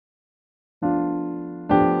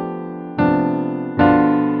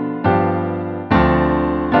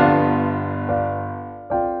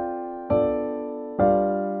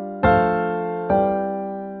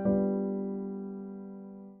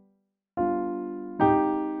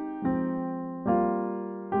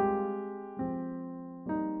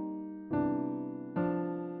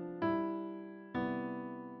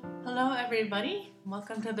everybody.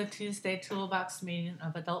 Welcome to the Tuesday Toolbox meeting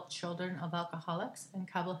of Adult Children of Alcoholics in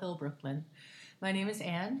Cobble Hill, Brooklyn. My name is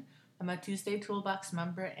Ann. I'm a Tuesday Toolbox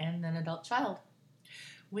member and an adult child.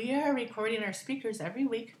 We are recording our speakers every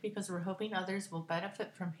week because we're hoping others will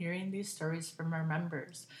benefit from hearing these stories from our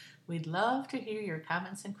members. We'd love to hear your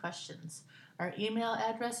comments and questions. Our email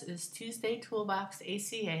address is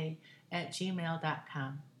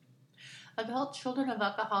tuesdaytoolboxaca@gmail.com. Adult Children of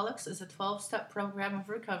Alcoholics is a 12-step program of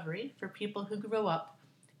recovery for people who grow up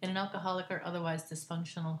in an alcoholic or otherwise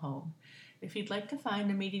dysfunctional home. If you'd like to find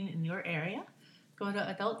a meeting in your area, go to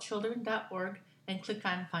adultchildren.org and click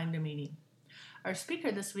on Find a Meeting. Our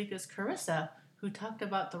speaker this week is Carissa, who talked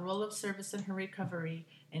about the role of service in her recovery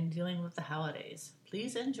and dealing with the holidays.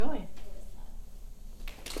 Please enjoy.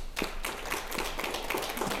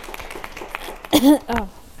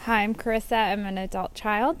 Hi, I'm Carissa. I'm an adult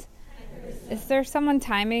child. Is there someone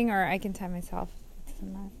timing, or I can time myself?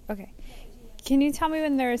 Okay. Can you tell me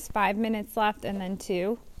when there's 5 minutes left and then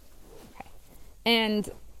 2? Okay. And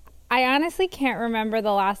I honestly can't remember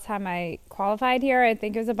the last time I qualified here. I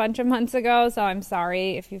think it was a bunch of months ago, so I'm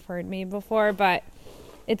sorry if you've heard me before, but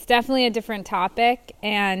it's definitely a different topic,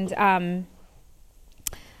 and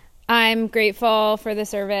I'm grateful for the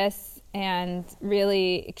service and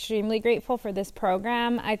really extremely grateful for this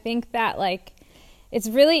program. I think that, it's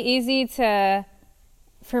really easy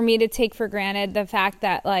for me to take for granted the fact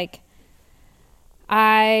that,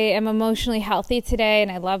 I am emotionally healthy today and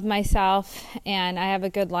I love myself and I have a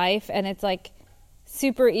good life. And it's,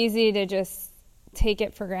 super easy to just take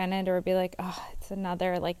it for granted or be like, oh, it's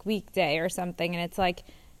another, weekday or something. And it's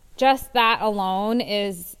just that alone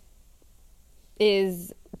is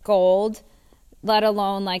gold, let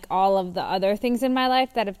alone, all of the other things in my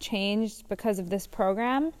life that have changed because of this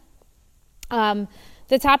program. The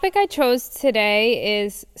topic I chose today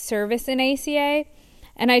is service in ACA,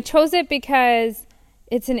 and I chose it because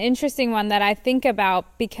it's an interesting one that I think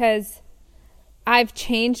about because I've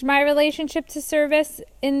changed my relationship to service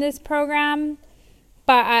in this program,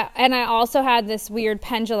 but I also had this weird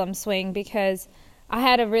pendulum swing because I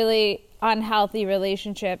had a really unhealthy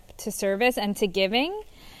relationship to service and to giving,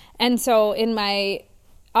 and so in my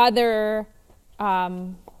other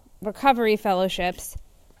recovery fellowships,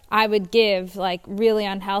 I would give really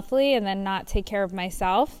unhealthily and then not take care of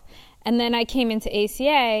myself. And then I came into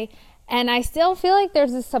ACA and I still feel like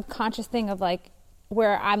there's this subconscious thing of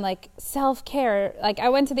where I'm self-care. I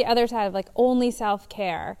went to the other side of only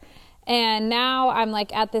self-care. And now I'm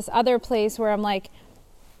at this other place where I'm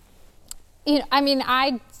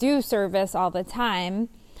I do service all the time,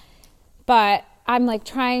 but I'm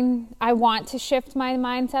I want to shift my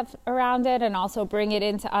mindset around it and also bring it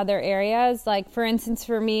into other areas. For instance,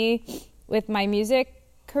 for me, with my music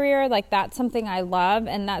career, that's something I love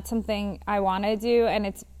and that's something I want to do. And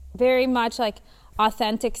it's very much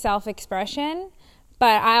authentic self-expression.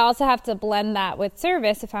 But I also have to blend that with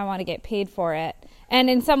service if I want to get paid for it. And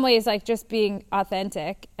in some ways, just being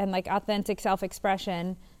authentic and authentic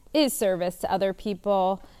self-expression is service to other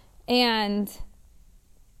people. And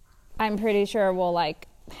I'm pretty sure will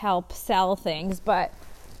help sell things, but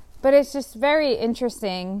it's just very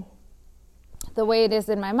interesting the way it is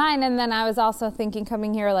in my mind. And then I was also thinking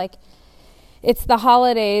coming here, it's the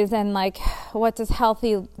holidays and what does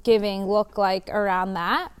healthy giving look like around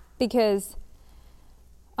that? Because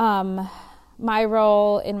my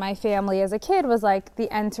role in my family as a kid was the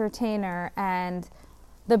entertainer and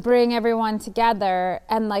the bring everyone together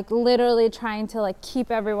and literally trying to keep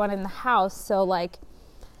everyone in the house. So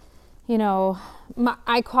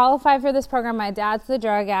I qualify for this program. My dad's the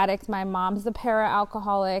drug addict. My mom's the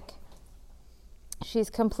para-alcoholic. She's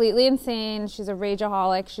completely insane. She's a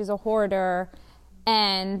rageaholic. She's a hoarder.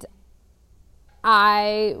 And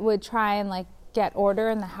I would try and, get order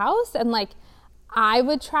in the house. And, I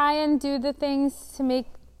would try and do the things to make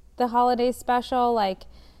the holidays special.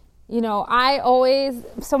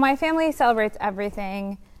 So my family celebrates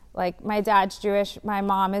everything. My dad's Jewish. My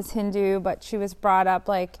mom is Hindu, but she was brought up,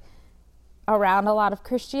 around a lot of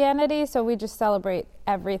Christianity, so we just celebrate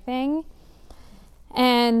everything,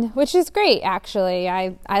 and which is great, actually.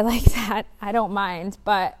 I like that. I don't mind,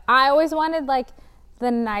 but I always wanted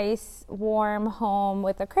the nice warm home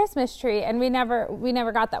with a Christmas tree, and we never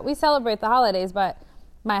got that. We celebrate the holidays, but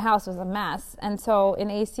my house was a mess. And so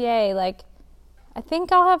in ACA, I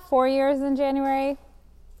think I'll have 4 years in January.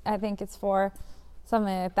 I think it's 4,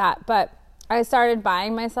 something like that. But I started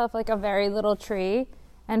buying myself a very little tree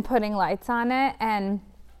and putting lights on it. And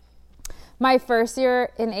my first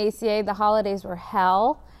year in ACA, the holidays were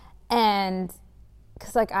hell. And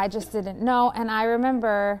because I just didn't know. And I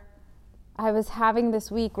remember I was having this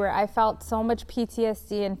week where I felt so much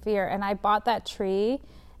PTSD and fear, and I bought that tree,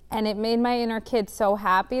 and it made my inner kid so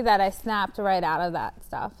happy that I snapped right out of that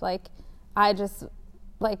stuff. Like, I just,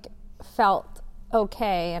 like, felt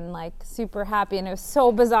okay and, like, super happy, and it was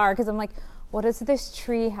so bizarre because I'm like, what does this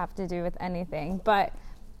tree have to do with anything? But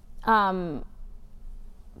that,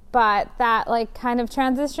 like, kind of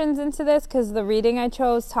transitions into this because the reading I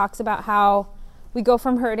chose talks about how we go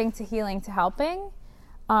from hurting to healing to helping.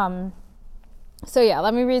 So yeah,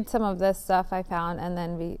 let me read some of this stuff I found, and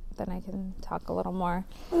then I can talk a little more.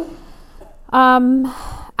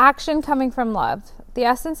 Action coming from love. The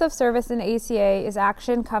essence of service in ACA is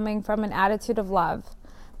action coming from an attitude of love.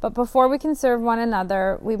 But before we can serve one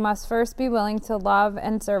another, we must first be willing to love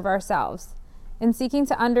and serve ourselves. In seeking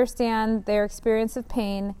to understand their experience of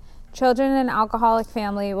pain, children in an alcoholic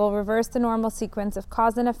family will reverse the normal sequence of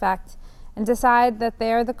cause and effect and decide that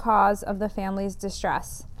they are the cause of the family's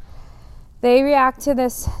distress. They react to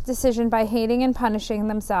this decision by hating and punishing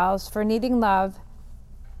themselves for needing love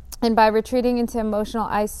and by retreating into emotional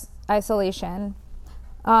isolation.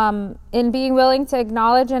 In being willing to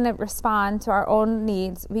acknowledge and respond to our own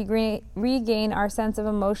needs, we regain our sense of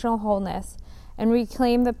emotional wholeness and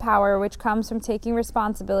reclaim the power which comes from taking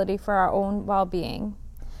responsibility for our own well-being.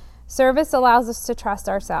 Service allows us to trust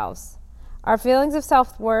ourselves. Our feelings of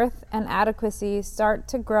self-worth and adequacy start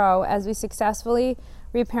to grow as we successfully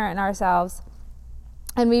reparent ourselves,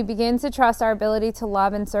 and we begin to trust our ability to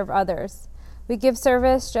love and serve others. We give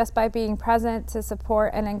service just by being present to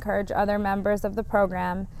support and encourage other members of the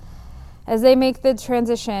program as they make the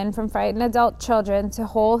transition from frightened adult children to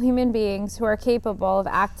whole human beings who are capable of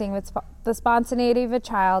acting with the spontaneity of a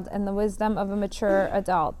child and the wisdom of a mature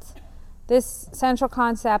adult. This central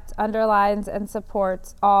concept underlines and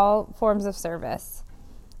supports all forms of service.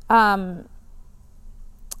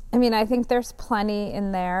 I think there's plenty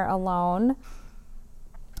in there alone.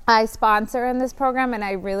 I sponsor in this program, and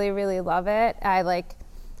I really, really love it.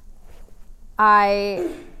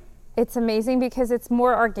 It's amazing because it's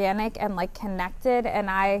more organic and, like, connected, and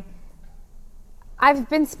I've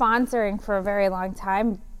been sponsoring for a very long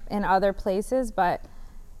time in other places, but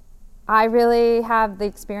I really have the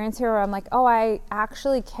experience here where I'm like, oh, I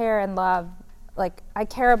actually care and love, like, I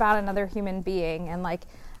care about another human being, and, like,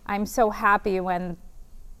 I'm so happy when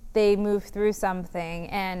they move through something.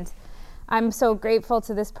 And I'm so grateful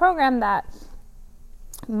to this program that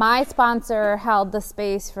my sponsor held the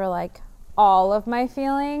space for, like, all of my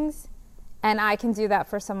feelings, and I can do that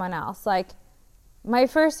for someone else. Like, my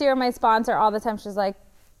first year, my sponsor all the time, she's like,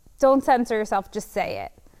 don't censor yourself, just say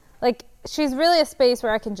it. Like, she's really a space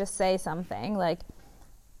where I can just say something, like,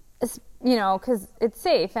 because it's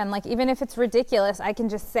safe, and, like, even if it's ridiculous, I can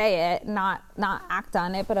just say it, not act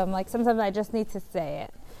on it. But I'm like, sometimes I just need to say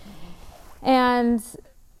it. And,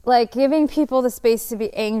 like, giving people the space to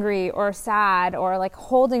be angry or sad, or, like,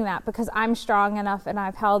 holding that because I'm strong enough and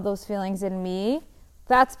I've held those feelings in me,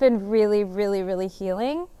 that's been really, really, really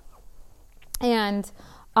healing. And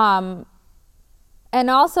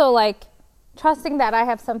also, like, trusting that I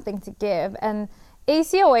have something to give. And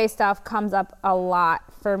ACOA stuff comes up a lot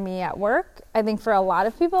for me at work, I think for a lot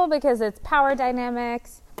of people, because it's power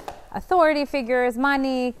dynamics, authority figures,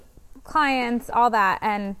 money, clients, all that.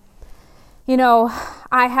 And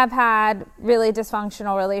I have had really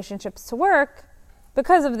dysfunctional relationships to work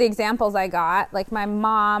because of the examples I got. Like, my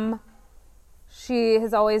mom, she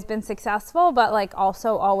has always been successful, but, like,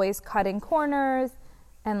 also always cutting corners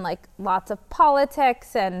and, like, lots of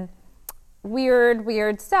politics and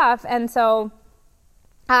weird stuff. And so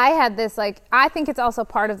I had this, like, I think it's also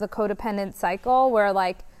part of the codependent cycle where,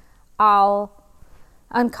 like, I'll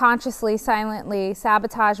unconsciously, silently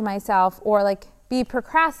sabotage myself or, like, be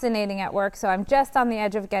procrastinating at work, so I'm just on the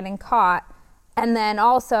edge of getting caught. And then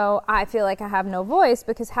also I feel like I have no voice,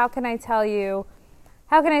 because how can I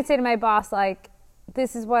say to my boss, like,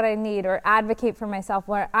 this is what I need, or advocate for myself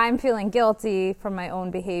where I'm feeling guilty from my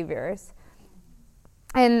own behaviors.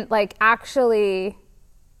 And, like, actually,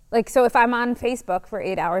 like, so if I'm on Facebook for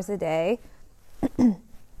 8 hours a day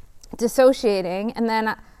dissociating, and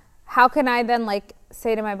then how can I then, like,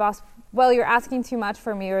 say to my boss, well, you're asking too much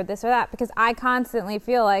for me, or this or that, because I constantly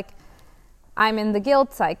feel like I'm in the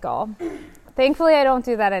guilt cycle. Thankfully, I don't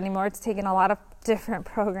do that anymore. It's taken a lot of different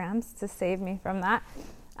programs to save me from that.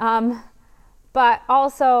 But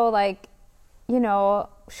also, like,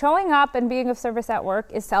 showing up and being of service at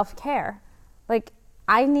work is self-care. Like,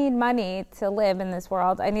 I need money to live in this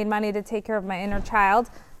world. I need money to take care of my inner child,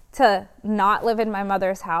 to not live in my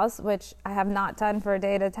mother's house, which I have not done for a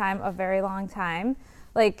day at a time, a very long time.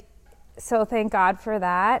 Like, so thank God for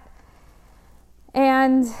that.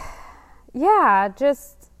 And yeah,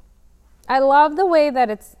 just I love the way that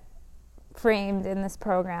it's framed in this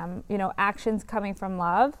program, you know, actions coming from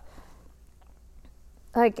love.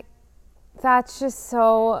 Like, that's just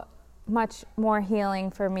so much more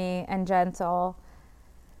healing for me and gentle.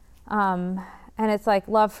 And it's like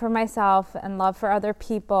love for myself and love for other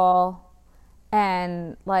people.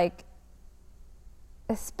 And like,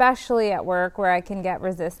 especially at work where I can get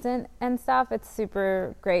resistant and stuff, it's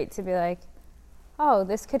super great to be like, oh,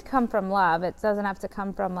 this could come from love. It doesn't have to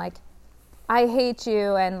come from like, I hate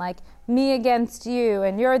you and like me against you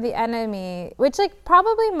and you're the enemy, which like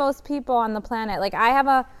probably most people on the planet, like I have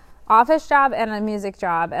a office job and a music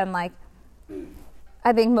job, and like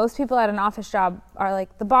I think most people at an office job are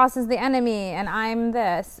like, the boss is the enemy and I'm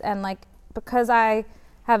this, and like because I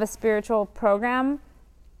have a spiritual program,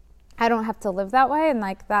 I don't have to live that way, and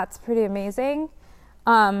like that's pretty amazing.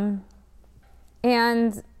 And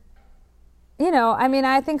you know, I mean,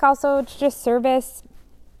 I think also it's just service,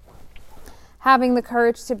 having the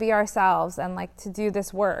courage to be ourselves and like to do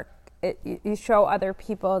this work. You show other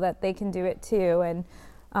people that they can do it too, and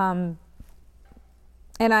I'm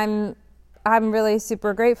really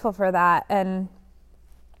super grateful for that. And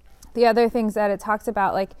the other things that it talks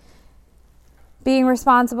about, like being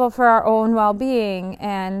responsible for our own well-being,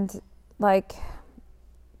 and like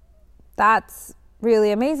that's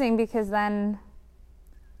really amazing because I've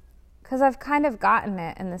kind of gotten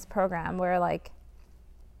it in this program where like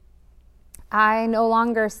I no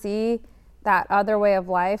longer see that other way of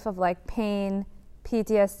life of like pain,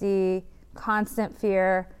 PTSD, constant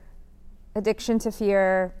fear, addiction to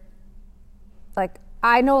fear. Like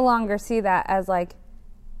I no longer see that as like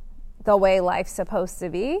the way life's supposed to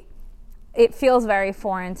be. It feels very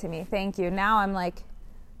foreign to me. Thank you. Now I'm like,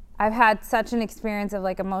 I've had such an experience of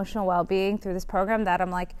like emotional well-being through this program that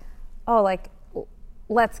I'm like, oh, like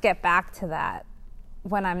let's get back to that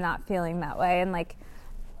when I'm not feeling that way. And like,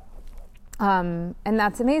 and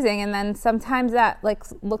that's amazing. And then sometimes that like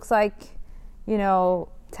looks like, you know,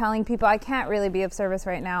 telling people I can't really be of service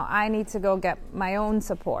right now. I need to go get my own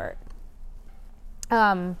support.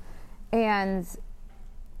 And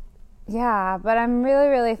yeah, but I'm really,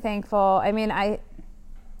 really thankful. I mean, I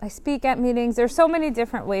speak at meetings. There's so many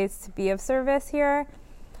different ways to be of service here.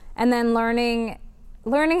 And then learning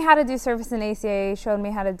how to do service in ACA showed me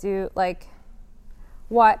how to do like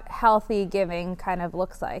what healthy giving kind of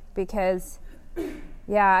looks like, because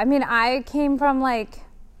yeah, I mean, I came from like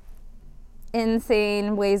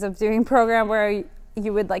insane ways of doing program where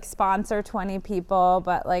you would like sponsor 20 people,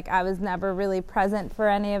 but like I was never really present for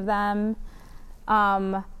any of them.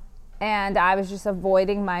 And I was just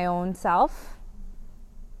avoiding my own self.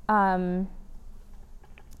 But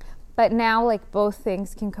now like both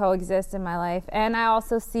things can coexist in my life. And I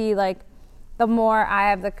also see like the more I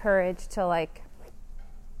have the courage to like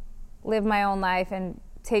live my own life and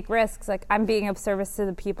take risks, like I'm being of service to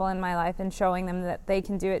the people in my life and showing them that they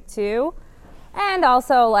can do it too. And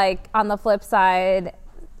also like on the flip side,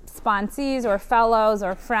 sponsees or fellows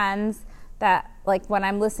or friends that like when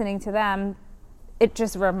I'm listening to them, it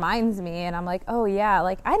just reminds me, and I'm like, oh yeah,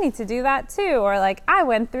 like I need to do that too, or like I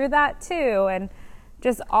went through that too, and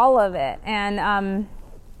just all of it. And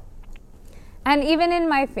even in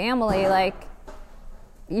my family, like,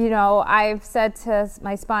 you know, I've said to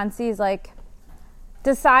my sponsees, like,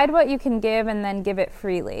 decide what you can give and then give it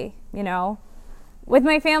freely, you know. With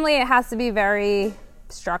my family, it has to be very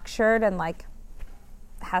structured and like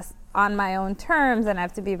has on my own terms, and I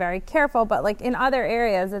have to be very careful. But like in other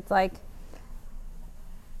areas, it's like,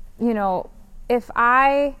 you know, if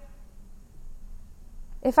I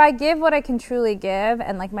give what I can truly give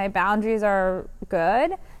and like my boundaries are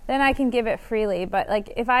good, then I can give it freely. But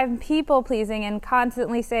like if I'm people pleasing and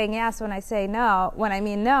constantly saying yes when I say no, when I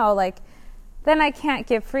mean no, like then I can't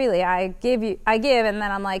give freely. I give, and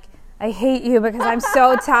then I'm like, I hate you because I'm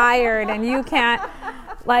so tired and you can't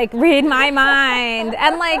like read my mind.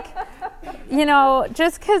 And like, you know,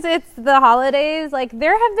 just because it's the holidays, like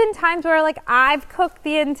there have been times where like I've cooked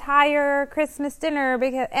the entire Christmas dinner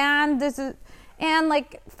and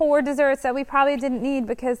like 4 desserts that we probably didn't need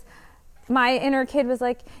because my inner kid was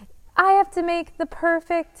like, I have to make the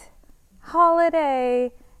perfect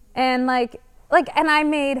holiday. And and I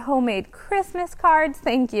made homemade Christmas cards.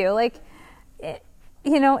 Thank you. Like,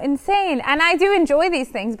 you know, insane. And I do enjoy these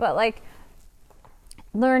things, but like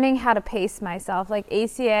learning how to pace myself, like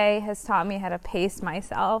ACA has taught me how to pace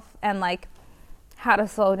myself and like how to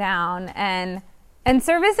slow down, and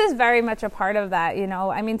service is very much a part of that, you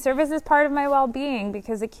know. I mean, service is part of my well-being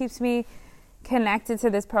because it keeps me connected to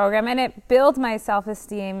this program, and it builds my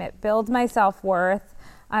self-esteem, it builds my self-worth.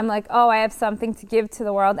 I'm like, oh, I have something to give to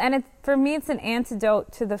the world. And for me, it's an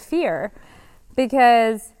antidote to the fear,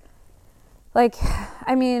 because like,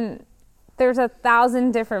 I mean, there's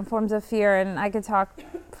 1,000 different forms of fear, and I could talk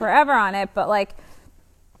forever on it, but like,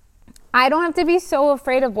 I don't have to be so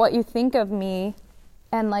afraid of what you think of me,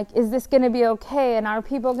 and like, is this going to be okay, and are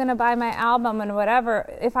people going to buy my album and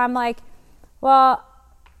whatever. If I'm like, well,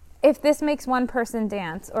 if this makes one person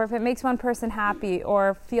dance, or if it makes one person happy,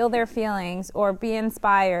 or feel their feelings, or be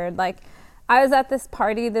inspired. Like, I was at this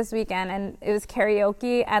party this weekend, and it was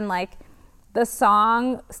karaoke, and like, the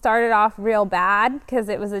song started off real bad because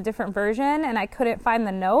it was a different version, and I couldn't find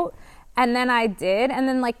the note. And then I did, and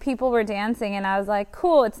then like, people were dancing, and I was like,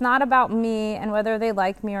 cool, it's not about me and whether they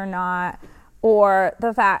like me or not, or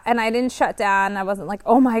the fact, and I didn't shut down. I wasn't like,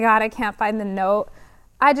 oh my God, I can't find the note.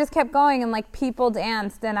 I just kept going, and like, people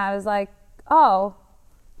danced, and I was like, oh,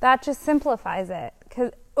 that just simplifies it.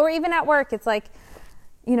 Or even at work, it's like,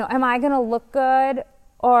 you know, am I going to look good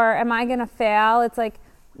or am I going to fail? It's like,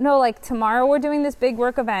 no, like, tomorrow we're doing this big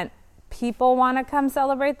work event. People want to come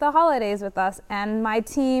celebrate the holidays with us, and my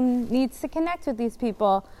team needs to connect with these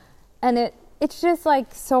people. And it's just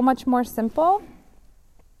like so much more simple.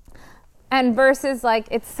 And versus like,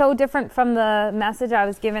 it's so different from the message I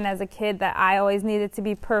was given as a kid that I always needed to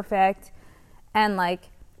be perfect and like,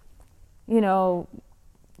 you know,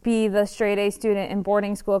 be the straight A student in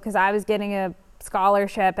boarding school because I was getting a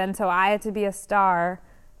scholarship, and so I had to be a star,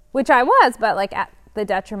 which I was, but like at the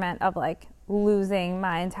detriment of like losing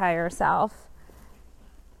my entire self.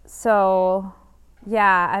 So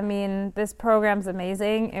yeah, I mean, this program's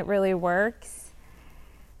amazing. It really works.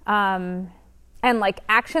 And like,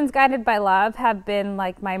 actions guided by love have been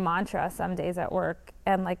like my mantra some days at work,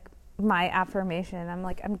 and like my affirmation. I'm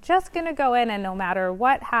like, I'm just going to go in, and no matter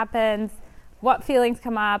what happens, what feelings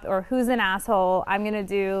come up, or who's an asshole, I'm going to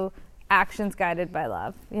do actions guided by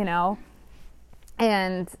love, you know?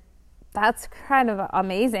 And that's kind of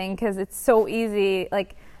amazing because it's so easy.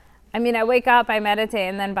 Like, I mean, I wake up, I meditate,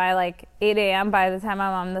 and then by like 8 a.m., by the time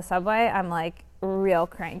I'm on the subway, I'm like real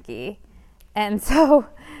cranky. And so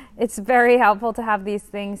it's very helpful to have these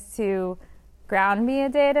things to ground me a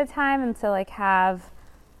day at a time, and to like have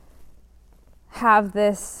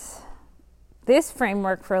this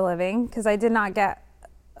framework for living, because I did not get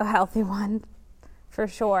a healthy one for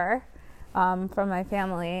sure from my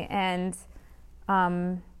family. And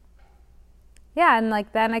yeah, and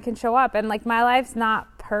like, then I can show up, and like, my life's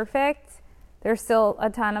not perfect. There's still a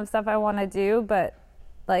ton of stuff I want to do, but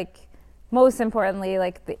like, most importantly,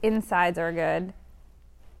 like, the insides are good.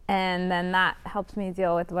 And then that helps me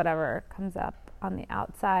deal with whatever comes up on the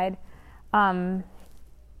outside. Yeah,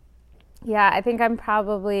 I think I'm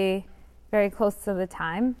probably very close to the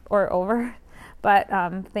time or over. But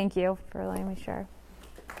thank you for letting me share.